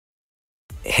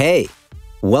Hey,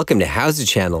 welcome to HOWZA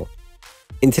channel.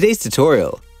 In today's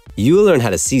tutorial, you will learn how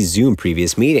to see Zoom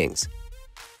previous meetings.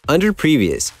 Under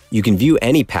Previous, you can view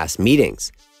any past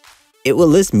meetings. It will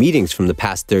list meetings from the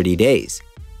past 30 days.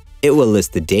 It will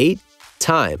list the date,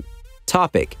 time,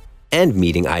 topic, and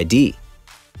meeting ID.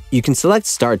 You can select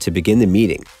Start to begin the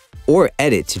meeting or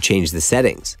Edit to change the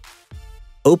settings.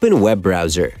 Open Web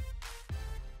Browser.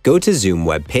 Go to Zoom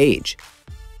web page.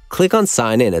 Click on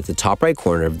Sign In at the top right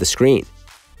corner of the screen.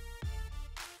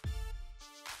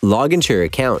 Log into your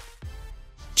account.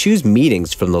 Choose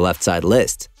Meetings from the left side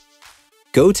list.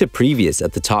 Go to Previous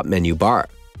at the top menu bar.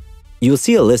 You will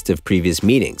see a list of previous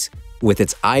meetings with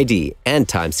its ID and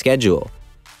time schedule.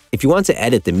 If you want to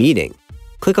edit the meeting,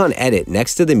 click on Edit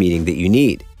next to the meeting that you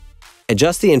need.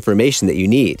 Adjust the information that you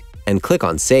need and click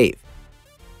on Save.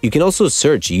 You can also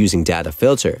search using Data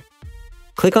Filter.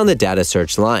 Click on the Data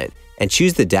Search line and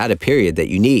choose the data period that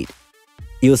you need.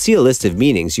 You'll see a list of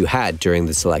meetings you had during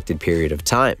the selected period of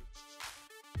time.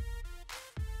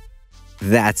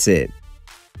 That's it.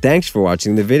 Thanks for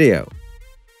watching the video.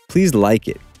 Please like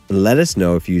it and let us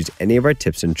know if you used any of our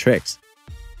tips and tricks.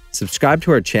 Subscribe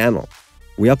to our channel.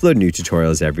 We upload new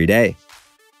tutorials every day.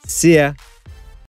 See ya!